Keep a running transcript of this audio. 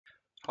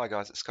Hi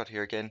guys, it's Scott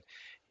here again.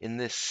 In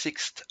this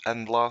sixth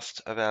and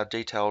last of our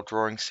detailed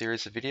drawing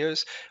series of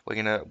videos,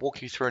 we're going to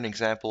walk you through an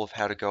example of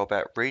how to go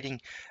about reading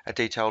a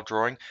detailed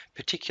drawing,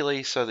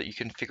 particularly so that you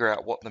can figure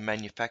out what the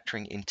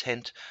manufacturing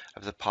intent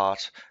of the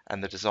part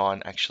and the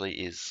design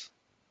actually is.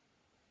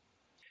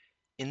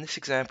 In this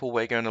example,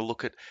 we're going to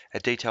look at a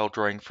detailed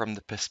drawing from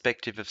the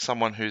perspective of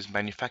someone who's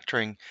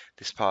manufacturing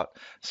this part.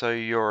 So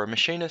you're a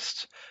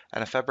machinist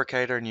and a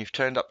fabricator and you've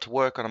turned up to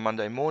work on a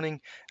Monday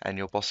morning and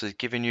your boss has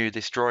given you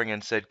this drawing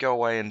and said, go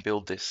away and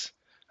build this.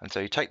 And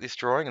so you take this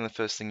drawing and the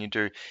first thing you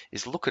do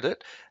is look at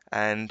it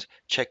and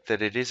check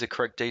that it is a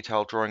correct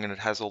detailed drawing and it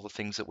has all the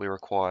things that we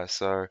require.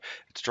 So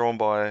it's drawn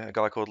by a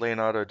guy called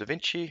Leonardo da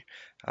Vinci.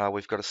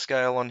 We've got a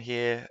scale on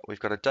here,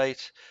 we've got a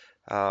date,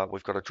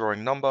 we've got a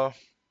drawing number.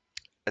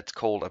 It's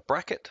called a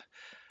bracket,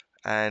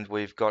 and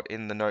we've got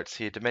in the notes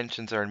here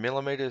dimensions are in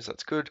millimeters.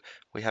 That's good.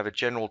 We have a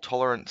general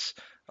tolerance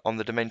on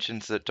the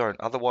dimensions that don't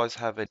otherwise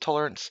have a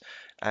tolerance,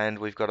 and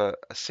we've got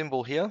a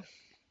symbol here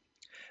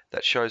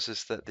that shows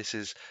us that this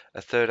is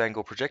a third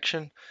angle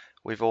projection.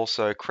 We've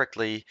also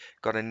correctly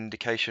got an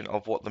indication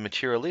of what the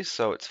material is,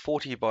 so it's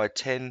 40 by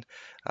 10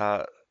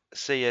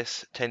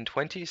 CS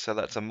 1020, so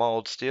that's a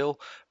mild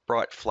steel,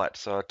 bright flat,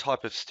 so a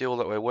type of steel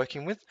that we're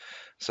working with.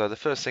 So the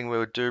first thing we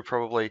would do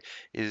probably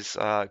is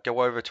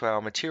go over to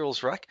our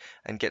materials rack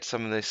and get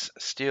some of this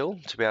steel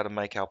to be able to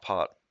make our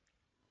part.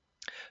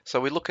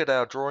 So we look at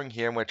our drawing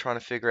here and we're trying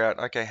to figure out,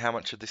 okay, how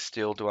much of this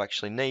steel do I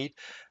actually need?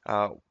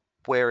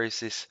 Where is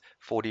this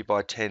 40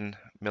 by 10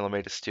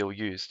 millimeter steel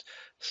used?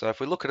 So if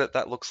we look at it,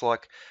 that looks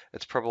like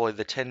it's probably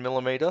the 10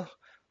 millimeter.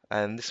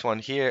 And this one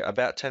here,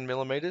 about 10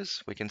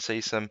 millimeters. We can see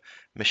some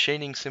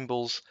machining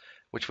symbols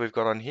which we've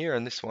got on here,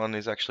 and this one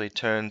is actually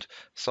turned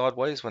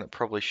sideways when it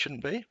probably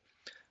shouldn't be.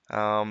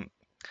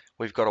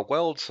 We've got a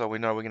weld, so we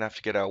know we're going to have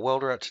to get our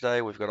welder out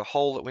today. We've got a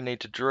hole that we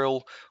need to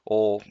drill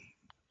or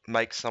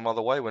make some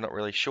other way. We're not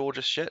really sure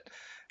just yet.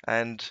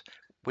 And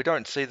we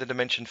don't see the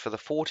dimension for the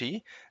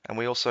 40, and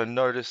we also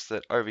notice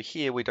that over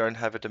here we don't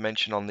have a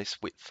dimension on this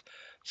width.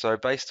 So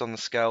based on the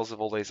scales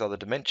of all these other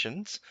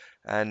dimensions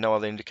and no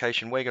other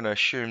indication, we're going to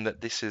assume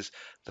that this is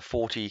the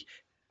 40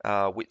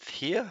 width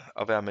here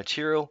of our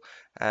material,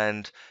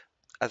 and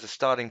as a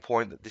starting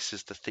point that this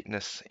is the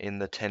thickness in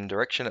the 10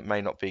 direction. It may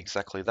not be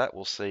exactly that,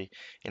 we'll see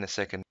in a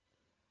second.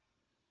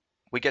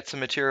 We get some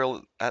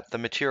material at the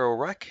material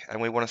rack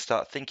and we want to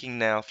start thinking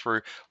now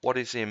through what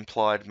is the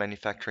implied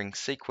manufacturing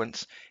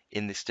sequence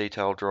in this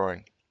detailed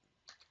drawing.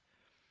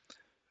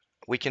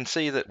 We can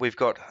see that we've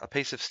got a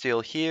piece of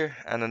steel here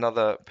and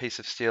another piece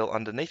of steel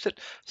underneath it,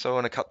 so I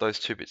want to cut those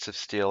two bits of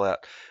steel out.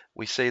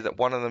 We see that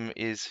one of them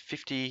is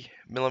 50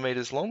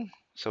 millimeters long,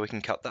 so we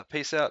can cut that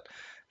piece out,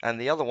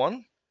 and the other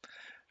one,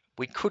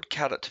 we could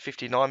cut it to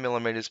 59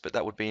 millimeters, but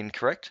that would be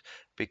incorrect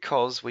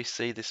because we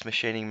see this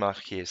machining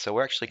mark here. So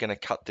we're actually going to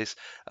cut this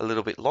a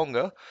little bit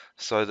longer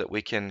so that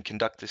we can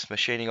conduct this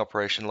machining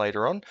operation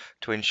later on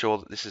to ensure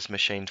that this is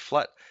machined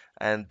flat,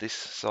 and this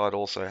side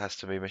also has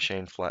to be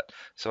machined flat.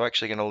 So we're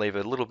actually going to leave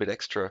a little bit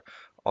extra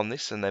on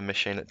this and then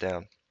machine it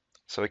down.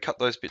 So we cut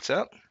those bits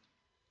out.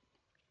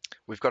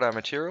 We've got our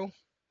material,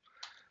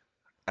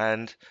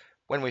 and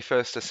when we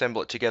first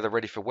assemble it together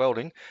ready for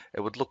welding,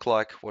 it would look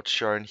like what's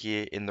shown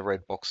here in the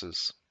red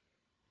boxes.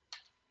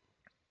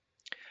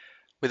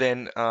 We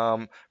then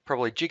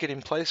probably jig it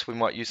in place. We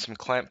might use some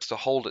clamps to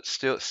hold it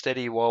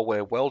steady while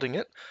we're welding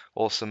it,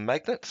 or some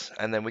magnets,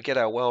 and then we get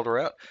our welder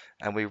out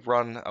and we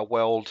run a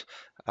weld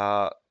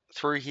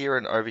through here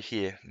and over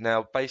here.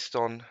 Now, based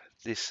on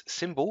this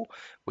symbol,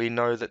 we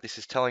know that this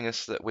is telling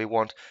us that we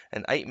want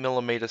an 8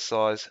 millimeter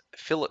size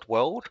fillet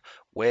weld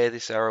where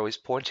this arrow is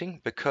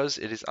pointing, because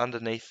it is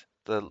underneath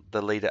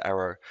the leader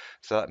arrow.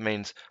 So that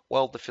means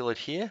weld the fillet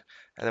here,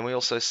 and then we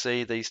also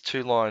see these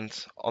two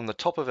lines on the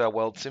top of our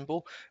weld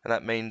symbol, and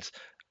that means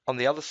on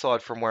the other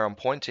side from where I'm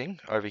pointing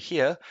over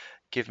here,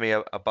 give me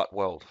a butt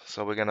weld.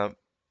 So we're going to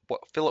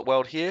fillet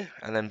weld here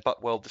and then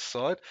butt weld this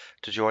side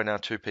to join our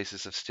two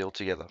pieces of steel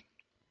together.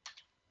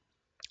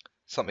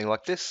 Something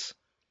like this,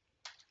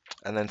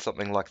 and then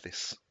something like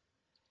this.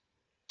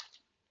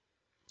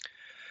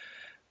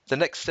 The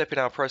next step in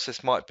our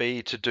process might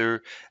be to do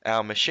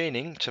our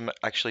machining to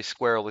actually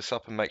square all this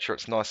up and make sure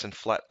it's nice and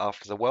flat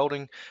after the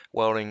welding.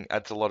 Welding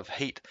adds a lot of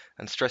heat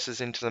and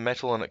stresses into the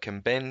metal, and it can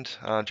bend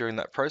during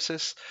that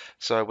process.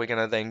 So we're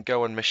going to then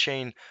go and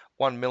machine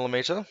 1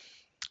 millimeter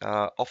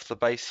off the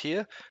base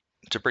here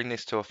to bring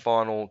this to a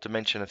final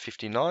dimension of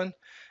 59.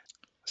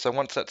 So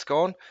once that's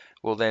gone,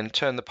 we'll then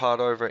turn the part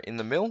over in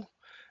the mill,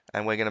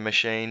 and we're going to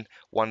machine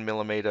 1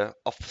 millimeter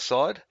off the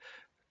side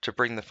to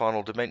bring the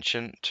final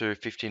dimension to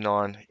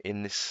 59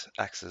 in this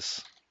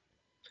axis.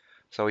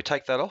 So we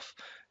take that off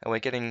and we're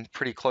getting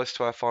pretty close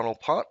to our final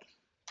part.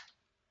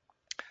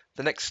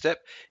 The next step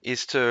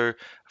is to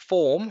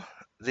form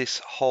this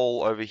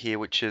hole over here,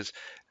 which is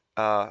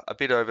a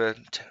bit over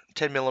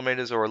 10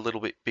 millimeters or a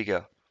little bit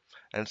bigger.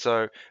 And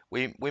so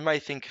we may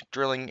think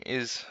drilling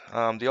is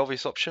the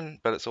obvious option,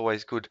 but it's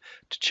always good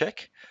to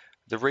check.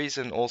 The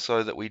reason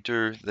also that we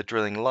do the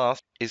drilling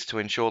last is to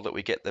ensure that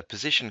we get the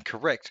position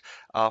correct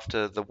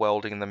after the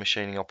welding and the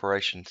machining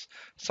operations.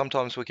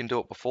 Sometimes we can do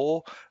it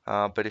before,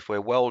 but if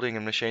we're welding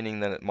and machining,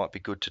 then it might be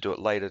good to do it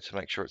later to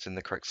make sure it's in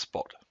the correct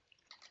spot.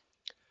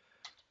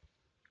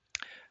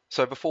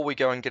 So before we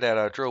go and get out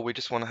our drill, we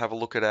just want to have a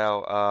look at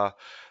our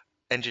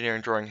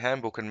engineering drawing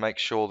handbook and make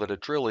sure that a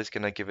drill is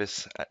going to give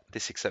us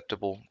this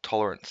acceptable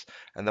tolerance.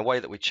 And the way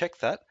that we check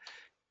that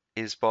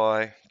is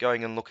by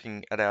going and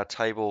looking at our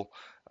table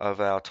of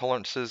our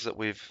tolerances that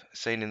we've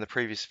seen in the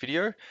previous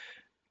video.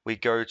 We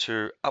go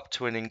to up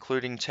to and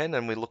including 10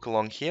 and we look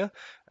along here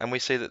and we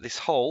see that this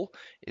hole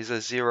is a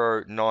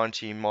 0.90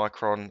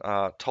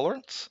 micron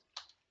tolerance,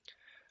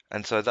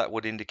 and so that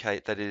would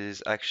indicate that it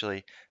is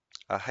actually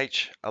a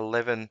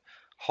H11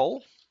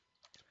 hole.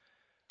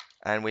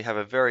 And we have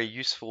a very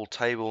useful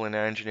table in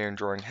our engineering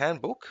drawing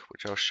handbook,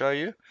 which I'll show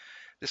you.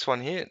 This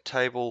one here,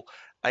 table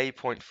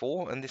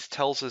A.4, and this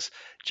tells us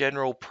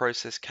general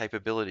process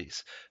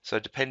capabilities. So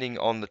depending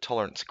on the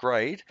tolerance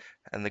grade,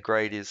 and the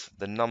grade is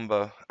the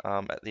number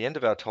at the end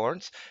of our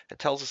tolerance, it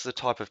tells us the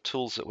type of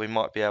tools that we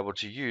might be able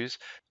to use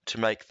to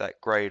make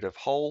that grade of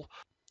hole,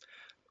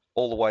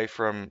 all the way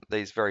from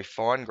these very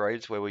fine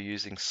grades where we're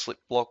using slip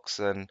blocks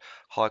and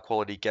high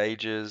quality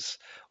gauges,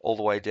 all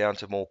the way down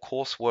to more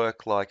coarse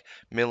work like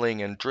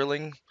milling and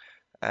drilling,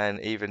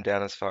 and even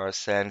down as far as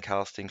sand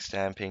casting,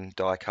 stamping,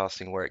 die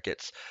casting, where it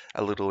gets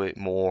a little bit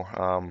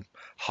more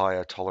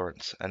higher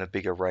tolerance and a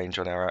bigger range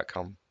on our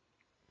outcome.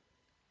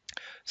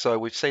 So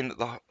we've seen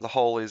that the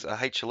hole is a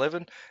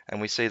H11,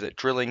 and we see that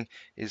drilling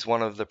is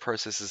one of the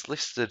processes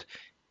listed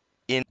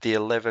in the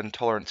 11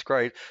 tolerance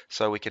grade,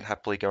 so we can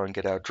happily go and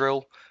get our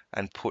drill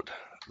and put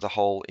the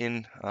hole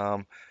in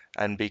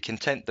and be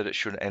content that it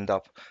should end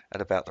up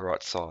at about the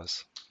right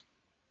size.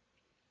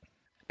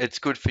 It's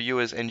good for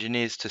you as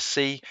engineers to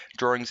see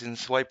drawings in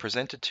this way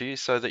presented to you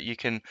so that you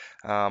can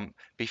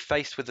be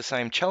faced with the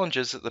same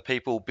challenges that the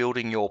people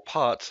building your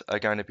parts are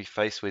going to be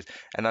faced with,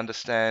 and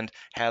understand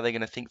how they're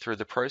going to think through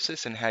the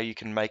process and how you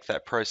can make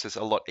that process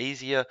a lot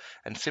easier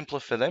and simpler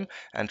for them,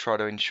 and try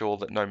to ensure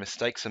that no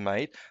mistakes are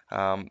made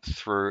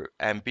through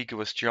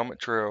ambiguous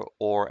geometry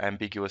or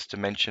ambiguous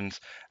dimensions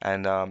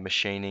and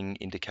machining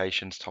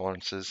indications,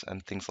 tolerances,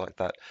 and things like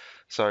that.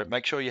 So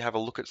make sure you have a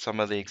look at some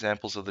of the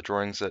examples of the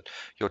drawings that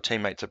your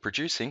teammates are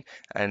producing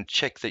and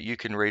check that you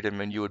can read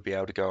them and you would be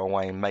able to go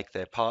away and make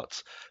their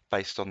parts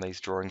based on these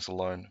drawings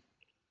alone.